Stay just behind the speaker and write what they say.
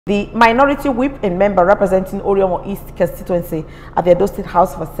The minority whip and member representing Oriomo East constituency at the Edo State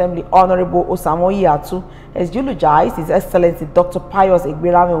House of Assembly, Honorable Atu, has eulogized His Excellency Dr. Pius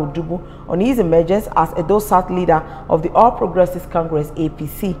Odubu on his emergence as Edo South leader of the All Progressives Congress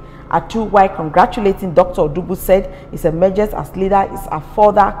 (APC). Atu, while congratulating Dr. Odubu, said his emergence as leader is a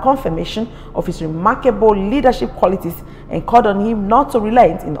further confirmation of his remarkable leadership qualities and called on him not to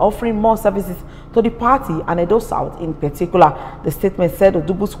relent in offering more services to the party and Edo South in particular. The statement said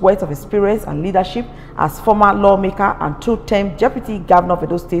Odubu's wealth of experience and leadership as former lawmaker and two-term deputy governor of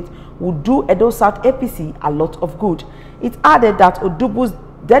Edo State would do Edo South APC a lot of good. It added that Odubu's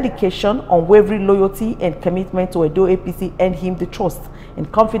dedication, unwavering loyalty and commitment to Edo APC earned him the trust and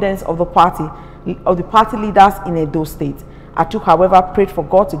confidence of the party leaders in Edo State. Atu, however, prayed for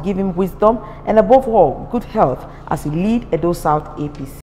God to give him wisdom and above all good health as he lead Edo South APC.